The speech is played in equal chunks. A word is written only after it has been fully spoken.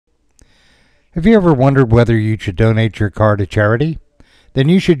Have you ever wondered whether you should donate your car to charity? Then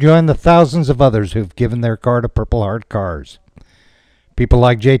you should join the thousands of others who've given their car to Purple Heart Cars. People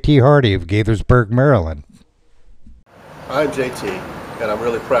like J.T. Hardy of Gaithersburg, Maryland. I'm J.T., and I'm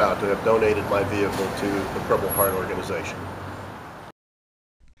really proud to have donated my vehicle to the Purple Heart organization.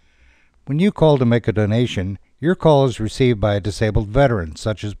 When you call to make a donation, your call is received by a disabled veteran,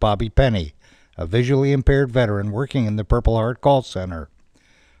 such as Bobby Penny, a visually impaired veteran working in the Purple Heart call center.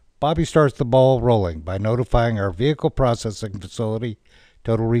 Bobby starts the ball rolling by notifying our vehicle processing facility,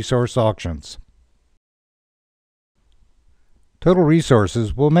 Total Resource Auctions. Total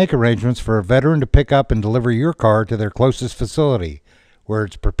Resources will make arrangements for a veteran to pick up and deliver your car to their closest facility, where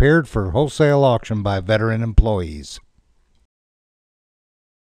it's prepared for wholesale auction by veteran employees.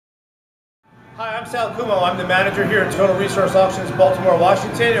 Hi, I'm Sal Kumo. I'm the manager here at Total Resource Auctions, Baltimore,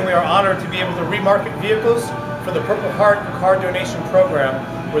 Washington, and we are honored to be able to remarket vehicles for the Purple Heart Car Donation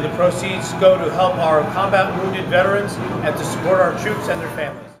Program, where the proceeds go to help our combat wounded veterans and to support our troops and their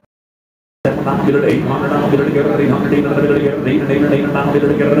families. Back it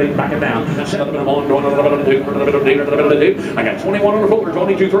down. I got 21 on the folder,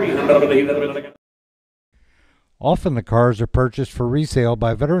 22.3. Often the cars are purchased for resale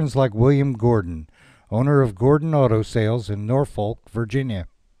by veterans like William Gordon, owner of Gordon Auto Sales in Norfolk, Virginia.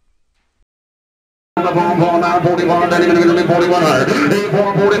 Hi,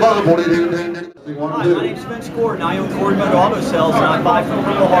 my name's Vince Gordon. I own Gordon Motor Auto Sales, and I buy from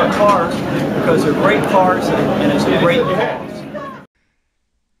Purple Heart Cars because they're great cars and it's a great cause.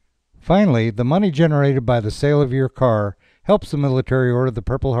 Finally, the money generated by the sale of your car helps the military order the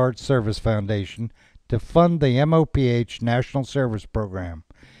Purple Heart Service Foundation to fund the MOPH National Service Program.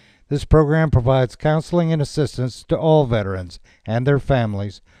 This program provides counseling and assistance to all veterans and their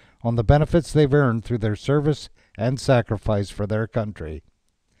families on the benefits they've earned through their service and sacrifice for their country.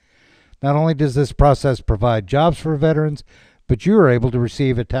 Not only does this process provide jobs for veterans, but you are able to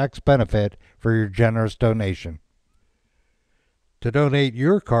receive a tax benefit for your generous donation. To donate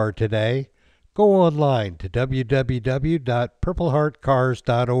your car today, go online to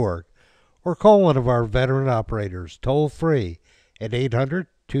www.purpleheartcars.org or call one of our veteran operators toll-free at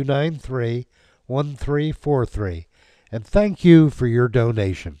 800-293-1343. And thank you for your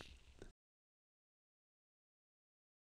donation.